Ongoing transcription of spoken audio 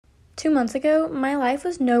2 months ago, my life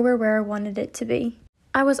was nowhere where I wanted it to be.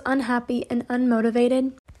 I was unhappy and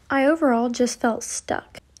unmotivated. I overall just felt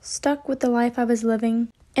stuck. Stuck with the life I was living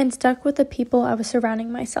and stuck with the people I was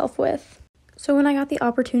surrounding myself with. So when I got the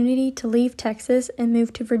opportunity to leave Texas and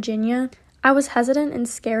move to Virginia, I was hesitant and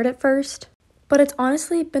scared at first, but it's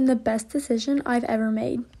honestly been the best decision I've ever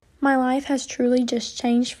made. My life has truly just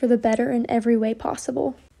changed for the better in every way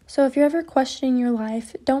possible. So if you're ever questioning your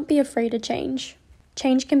life, don't be afraid to change.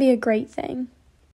 Change can be a great thing.